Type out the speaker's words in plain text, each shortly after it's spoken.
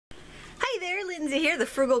Lindsay here, the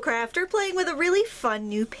Frugal Crafter, playing with a really fun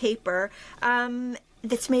new paper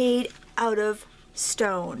that's made out of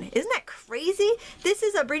stone. Isn't that crazy? This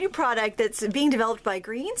is a brand new product that's being developed by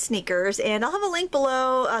Green Sneakers, and I'll have a link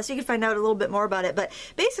below so you can find out a little bit more about it. But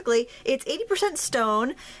basically, it's 80%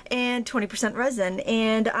 stone and 20% resin,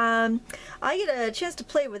 and I get a chance to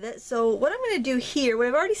play with it. So what I'm going to do here, what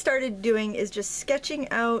I've already started doing, is just sketching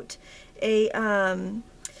out a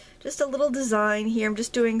just a little design here. I'm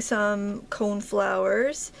just doing some cone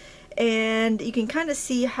flowers, and you can kind of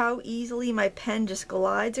see how easily my pen just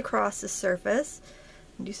glides across the surface.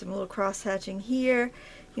 And do some little cross hatching here,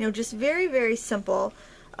 you know, just very, very simple.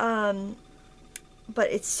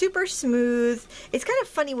 But it's super smooth. It's kind of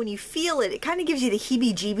funny when you feel it. It kind of gives you the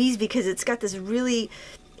heebie-jeebies because it's got this really,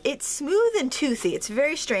 it's smooth and toothy. It's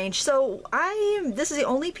very strange. So this is the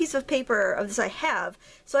only piece of paper of this I have.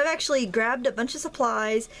 So I've actually grabbed a bunch of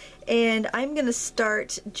supplies, and I'm going to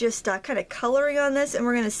start just kind of coloring on this, and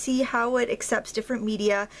we're going to see how it accepts different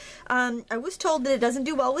media. I was told that it doesn't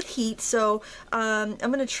do well with heat, so I'm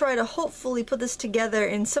going to try to hopefully put this together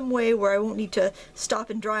in some way where I won't need to stop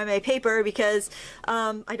and dry my paper because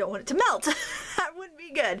I don't want it to melt. That wouldn't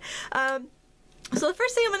be good. So the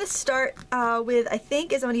first thing I'm going to start with, I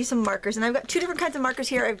think, is I'm going to use some markers. And I've got two different kinds of markers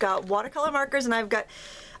here. I've got watercolor markers and I've got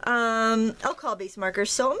alcohol-based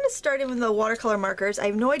markers. So I'm going to start in with the watercolor markers. I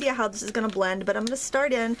have no idea how this is going to blend, but I'm going to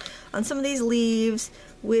start in on some of these leaves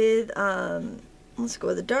with, let's go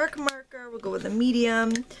with a dark marker. We'll go with a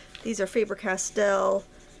medium. These are Faber-Castell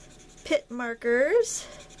Pitt markers,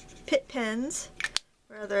 Pitt pens,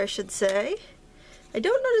 rather I should say. I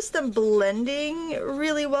don't notice them blending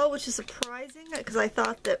really well, which is surprising because I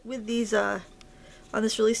thought that with these on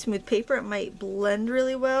this really smooth paper it might blend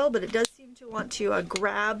really well, but it does seem to want to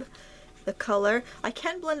grab the color. I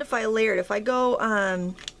can blend if I layer it. If I go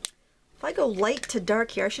light to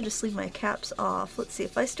dark here, I should just leave my caps off. Let's see,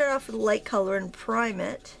 if I start off with light color and prime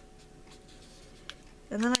it,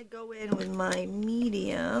 and then I go in with my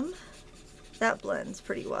medium, that blends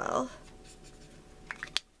pretty well.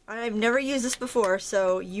 I've never used this before,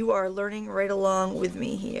 so you are learning right along with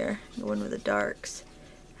me here. Go in with the darks.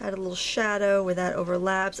 Add a little shadow where that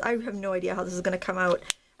overlaps. I have no idea how this is going to come out.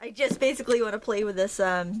 I just basically want to play with this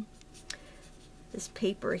this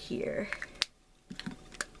paper here.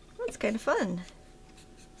 That's kind of fun.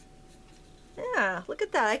 Yeah, look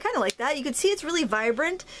at that. I kind of like that. You can see it's really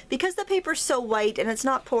vibrant because the paper's so white and it's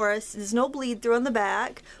not porous. There's no bleed through on the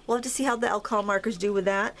back. We'll have to see how the alcohol markers do with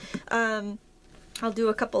that. I'll do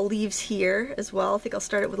a couple leaves here as well. I think I'll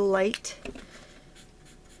start it with a light.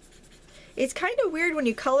 It's kind of weird when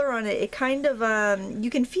you color on it. It kind of,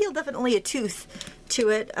 you can feel definitely a tooth to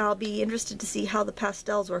it. I'll be interested to see how the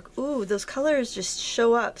pastels work. Ooh, those colors just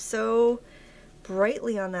show up so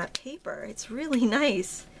brightly on that paper. It's really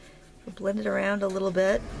nice. I'll blend it around a little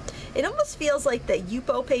bit. It almost feels like the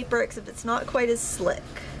Yupo paper, except it's not quite as slick.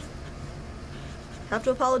 Have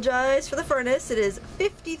to apologize for the furnace. It is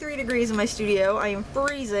 53 degrees in my studio. I am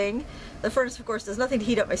freezing. The furnace, of course, does nothing to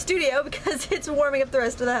heat up my studio because it's warming up the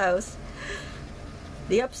rest of the house.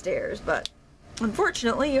 The upstairs, but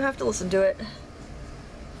unfortunately you have to listen to it.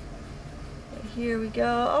 Okay, here we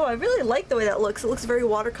go. Oh, I really like the way that looks. It looks very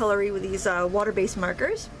watercolory with these water-based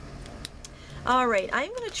markers. Alright,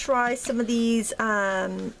 I'm going to try some of these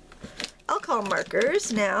alcohol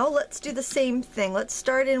markers now. Let's do the same thing. Let's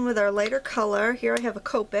start in with our lighter color. Here I have a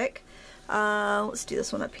Copic. Let's do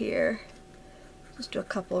this one up here. Just do a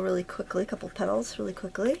couple really quickly, a couple petals really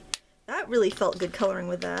quickly. That really felt good coloring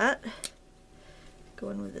with that.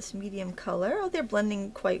 Go in with this medium color. Oh, they're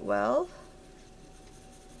blending quite well.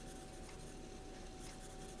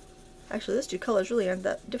 Actually, those two colors really aren't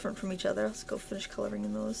that different from each other. Let's go finish coloring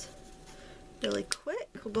in those really quick.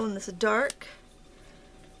 We'll go in this dark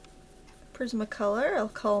Prismacolor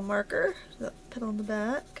alcohol marker, that petal in the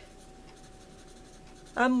back.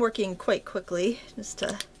 I'm working quite quickly just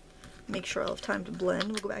to make sure I'll have time to blend.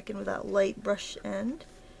 We'll go back in with that light brush end.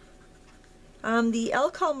 The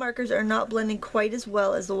alcohol markers are not blending quite as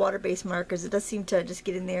well as the water-based markers. It does seem to just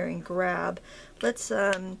get in there and grab. Let's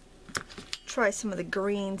try some of the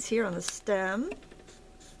greens here on the stem.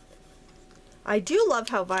 I do love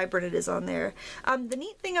how vibrant it is on there. The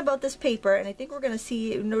neat thing about this paper, and I think we're going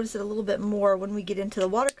to notice it a little bit more when we get into the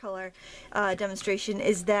watercolor watercolor demonstration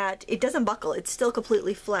is that it doesn't buckle. It's still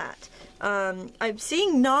completely flat. I'm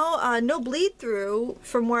seeing no bleed through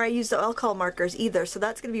from where I use the alcohol markers either, so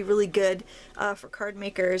that's going to be really good for card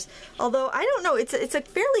makers. Although I don't know, it's a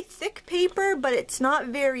fairly thick paper, but it's not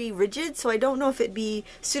very rigid, so I don't know if it'd be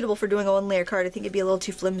suitable for doing a one-layer card. I think it'd be a little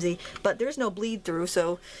too flimsy, but there's no bleed through,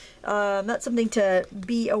 so that's something to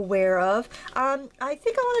be aware of. I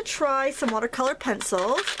think I want to try some watercolor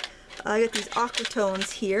pencils. I got these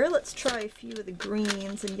aquatones here. Let's try a few of the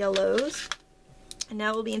greens and yellows. And now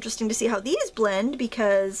it'll be interesting to see how these blend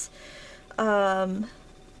because,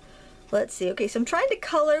 let's see. Okay, so I'm trying to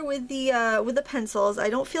color with the pencils. I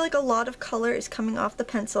don't feel like a lot of color is coming off the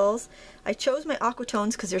pencils. I chose my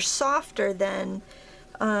aquatones because they're softer than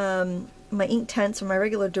my Inktense or my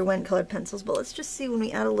regular Derwent colored pencils. But let's just see when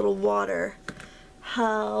we add a little water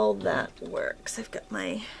how that works. I've got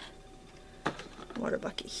my water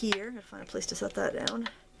bucket here. I'm gonna find a place to set that down.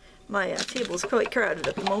 My table is quite crowded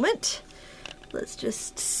at the moment. Let's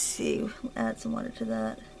just see, add some water to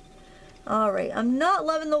that. Alright, I'm not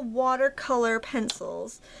loving the watercolor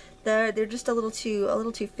pencils. They're just a little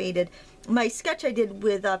too faded. My sketch I did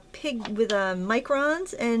with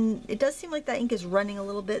microns, and it does seem like that ink is running a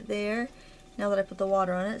little bit there now that I put the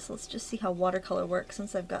water on it. So let's just see how watercolor works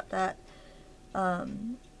since I've got that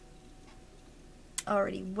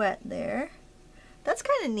already wet there. That's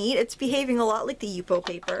kind of neat. It's behaving a lot like the Yupo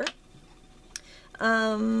paper.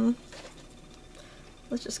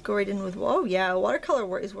 Let's just go right in with, oh yeah,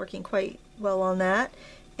 watercolor is working quite well on that.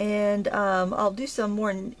 And I'll do some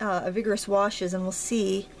more vigorous washes and we'll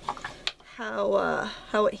see how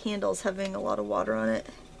it handles having a lot of water on it.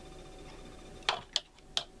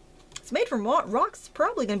 It's made from rocks. It's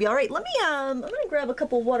probably going to be alright. Let me, I'm going to grab a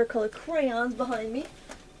couple watercolor crayons behind me.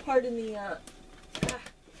 Pardon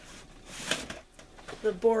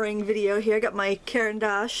the boring video here. I got my Caran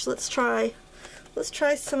d'Ache. Let's try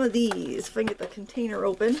some of these if I can get the container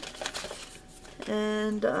open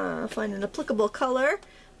and find an applicable color.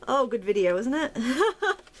 Oh, good video, isn't it?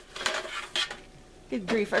 Good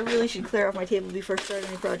grief, I really should clear off my table before starting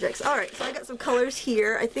any projects. Alright, so I got some colors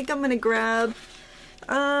here. I think I'm going to grab,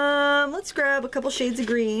 let's grab a couple shades of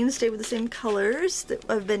green, stay with the same colors that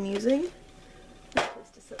I've been using.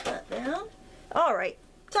 Just to set that down. Alright,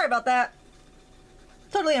 sorry about that.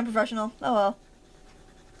 Totally unprofessional. Oh well.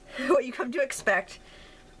 What you come to expect.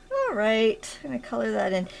 Alright, I'm going to color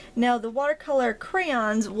that in. Now the watercolor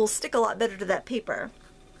crayons will stick a lot better to that paper.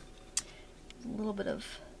 A little bit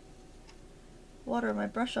of water on my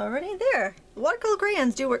brush already. There! The watercolor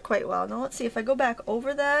crayons do work quite well. Now let's see if I go back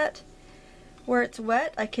over that where it's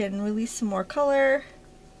wet, I can release some more color.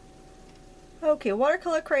 Okay,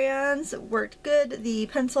 watercolor crayons worked good. The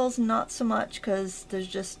pencils not so much because there's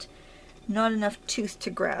just not enough tooth to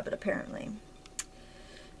grab it apparently.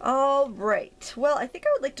 Alright, well I think I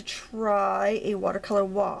would like to try a watercolor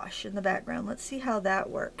wash in the background. Let's see how that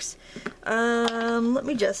works. Let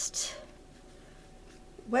me just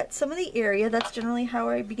wet some of the area. That's generally how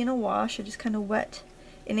I begin a wash. I just kind of wet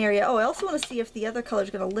an area. Oh, I also want to see if the other color is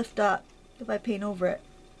going to lift up if I paint over it.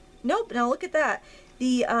 Nope, now look at that.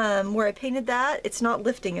 The where I painted that, it's not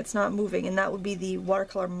lifting, it's not moving, and that would be the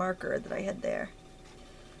watercolor marker that I had there.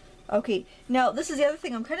 Okay, now this is the other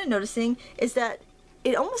thing I'm kind of noticing is that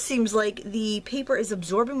it almost seems like the paper is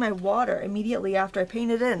absorbing my water immediately after I paint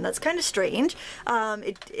it in. That's kind of strange.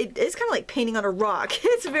 It is kind of like painting on a rock.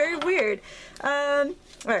 It's very weird.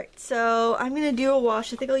 Alright, so I'm going to do a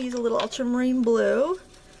wash. I think I'll use a little ultramarine blue.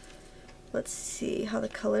 Let's see how the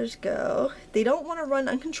colors go. They don't want to run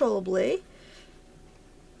uncontrollably.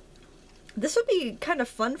 This would be kind of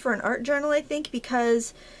fun for an art journal, I think,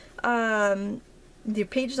 because the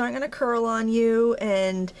pages aren't going to curl on you,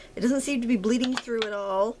 and it doesn't seem to be bleeding through at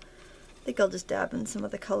all. I think I'll just dab in some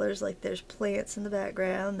of the colors, like there's plants in the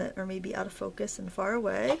background that are maybe out of focus and far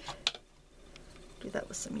away. Do that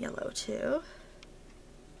with some yellow too.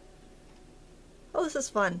 Oh, this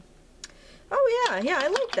is fun. Oh yeah, I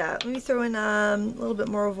like that. Let me throw in a little bit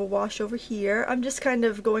more of a wash over here. I'm just kind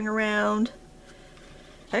of going around.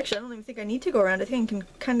 Actually, I don't even think I need to go around. I think I can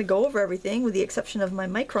kind of go over everything with the exception of my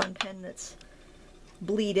micron pen that's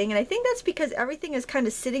bleeding, and I think that's because everything is kind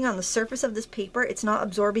of sitting on the surface of this paper. It's not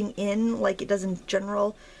absorbing in like it does in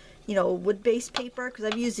general, you know, wood-based paper, because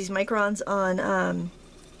I've used these microns on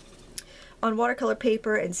watercolor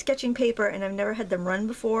paper and sketching paper, and I've never had them run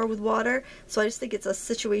before with water, so I just think it's a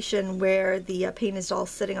situation where the paint is all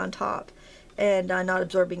sitting on top and not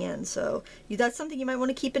absorbing in. So that's something you might want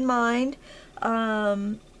to keep in mind.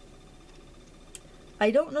 I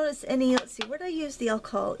don't notice any, let's see, where did I use the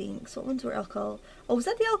alcohol inks? What ones were alcohol? Oh, was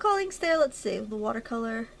that the alcohol inks there? Let's see, the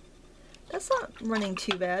watercolor. That's not running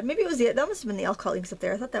too bad. Maybe it was that must have been the alcohol inks up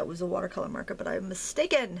there. I thought that was a watercolor marker, but I'm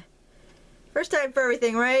mistaken. First time for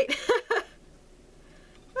everything, right?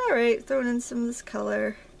 Alright, throwing in some of this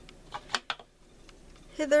color.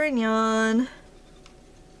 Hither and yon.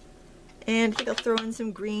 And I think I'll throw in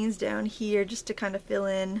some greens down here just to kind of fill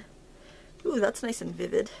in. Ooh, that's nice and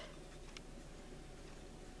vivid.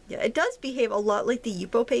 Yeah, it does behave a lot like the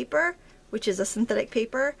Yupo paper, which is a synthetic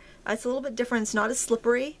paper. It's a little bit different. It's not as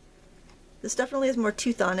slippery. This definitely has more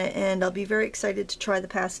tooth on it, and I'll be very excited to try the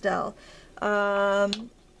pastel.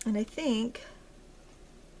 And I think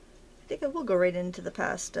I will go right into the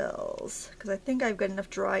pastels, because I think I've got enough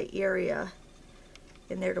dry area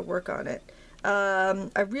in there to work on it.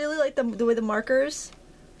 I really like the way the markers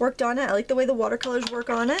worked on it. I like the way the watercolors work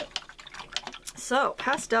on it. So,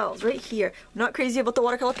 pastels right here. I'm not crazy about the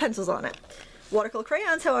watercolor pencils on it. Watercolor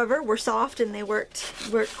crayons, however, were soft and they worked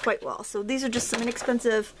quite well. So these are just some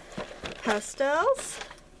inexpensive pastels.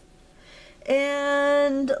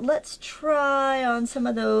 And let's try on some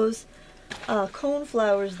of those cone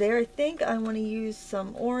flowers there. I think I want to use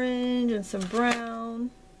some orange and some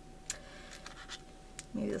brown.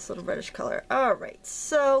 Maybe this little reddish color. Alright,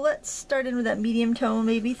 so let's start in with that medium tone,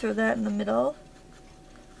 maybe throw that in the middle.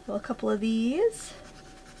 Throw a couple of these.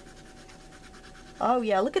 Oh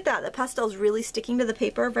yeah, look at that. The pastel's really sticking to the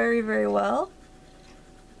paper very, very well.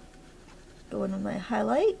 Go in with my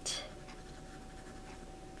highlight.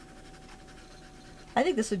 I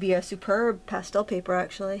think this would be a superb pastel paper,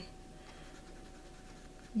 actually.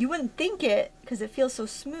 You wouldn't think it, because it feels so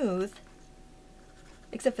smooth,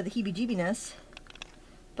 except for the heebie-jeebiness.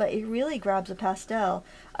 But it really grabs a pastel.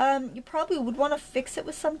 You probably would want to fix it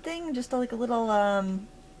with something, just like a little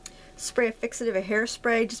spray, fixative, a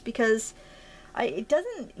hairspray, just because it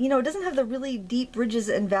doesn't, you know, it doesn't have the really deep ridges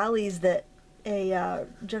and valleys that a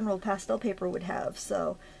general pastel paper would have.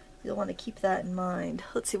 So you'll want to keep that in mind.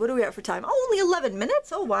 Let's see, what do we have for time? Oh, only 11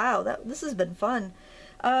 minutes? Oh wow, this has been fun.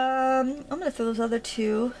 I'm going to throw those other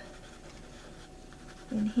two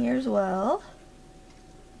in here as well.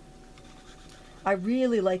 I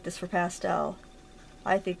really like this for pastel.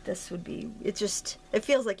 I think this would be, it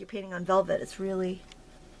feels like you're painting on velvet. It's really,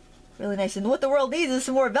 really nice. And what the world needs is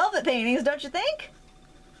some more velvet paintings, don't you think?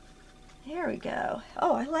 There we go.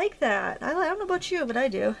 Oh, I like that. I don't know about you, but I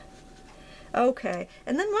do. Okay,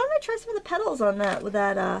 and then why don't I try some of the petals on that with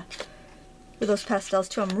those pastels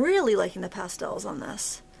too. I'm really liking the pastels on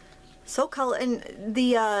this. So color, and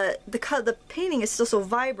the painting is still so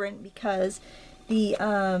vibrant because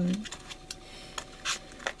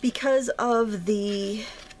of the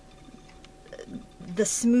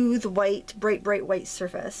smooth white, bright white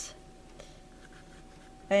surface,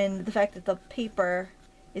 and the fact that the paper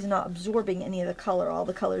is not absorbing any of the color, all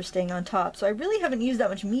the color is staying on top. So I really haven't used that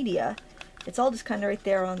much media. It's all just kind of right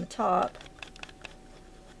there on the top.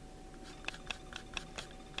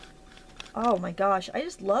 Oh my gosh, I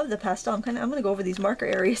just love the pastel. I'm gonna go over these marker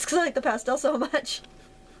areas because I like the pastel so much.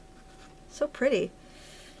 So pretty.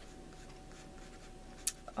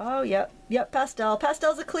 Oh, yep, pastel.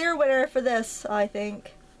 Pastel's a clear winner for this, I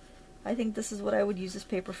think. I think this is what I would use this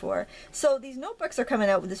paper for. So these notebooks are coming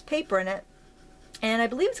out with this paper in it, and I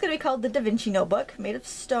believe it's going to be called the DaVinci notebook, made of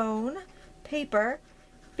stone paper.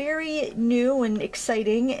 Very new and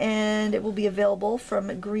exciting, and it will be available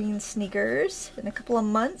from Green Sneakers in a couple of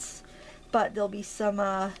months. But there'll be some,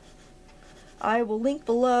 I will link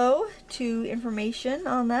below to information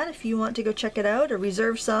on that if you want to go check it out or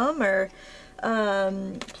reserve some or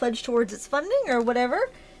pledge towards its funding or whatever.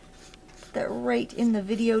 Put that right in the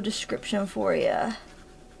video description for you.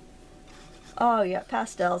 Oh yeah,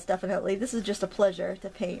 pastels, definitely. This is just a pleasure to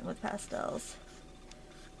paint with pastels.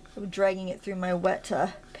 I'm dragging it through my wet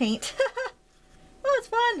paint. Oh, it's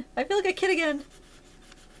fun. I feel like a kid again.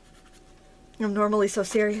 I'm normally so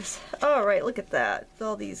serious. Alright, look at that.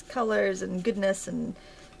 All these colors and goodness, and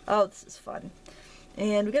oh, this is fun.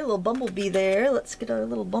 And we got a little bumblebee there. Let's get our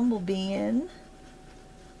little bumblebee in.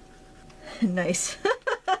 Nice.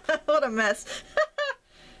 What a mess.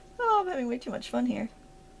 Oh, I'm having way too much fun here.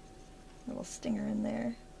 A little stinger in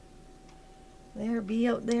there. There, bee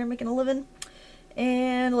out there making a living.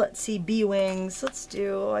 And let's see, bee wings. Let's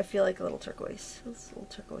do, I feel like a little turquoise. Let's a little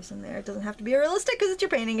turquoise in there. It doesn't have to be realistic because it's your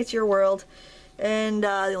painting, it's your world. And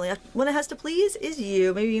the only one it has to please is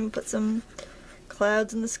you. Maybe even put some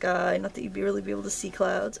clouds in the sky. Not that you'd really be able to see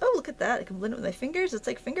clouds. Oh, look at that. I can blend it with my fingers. It's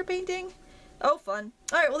like finger painting. Oh, fun.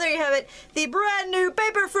 Alright, well there you have it. The brand new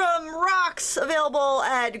paper from Rocks, available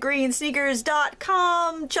at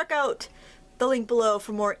greensneakers.com. Check out the link below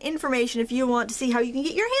for more information if you want to see how you can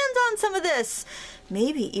get your hands on some of this.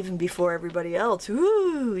 Maybe even before everybody else.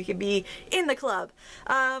 Ooh, you can be in the club.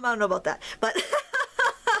 I don't know about that, but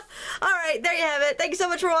alright, there you have it. Thank you so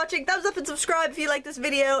much for watching. Thumbs up and subscribe if you like this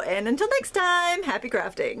video, and until next time, happy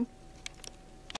crafting.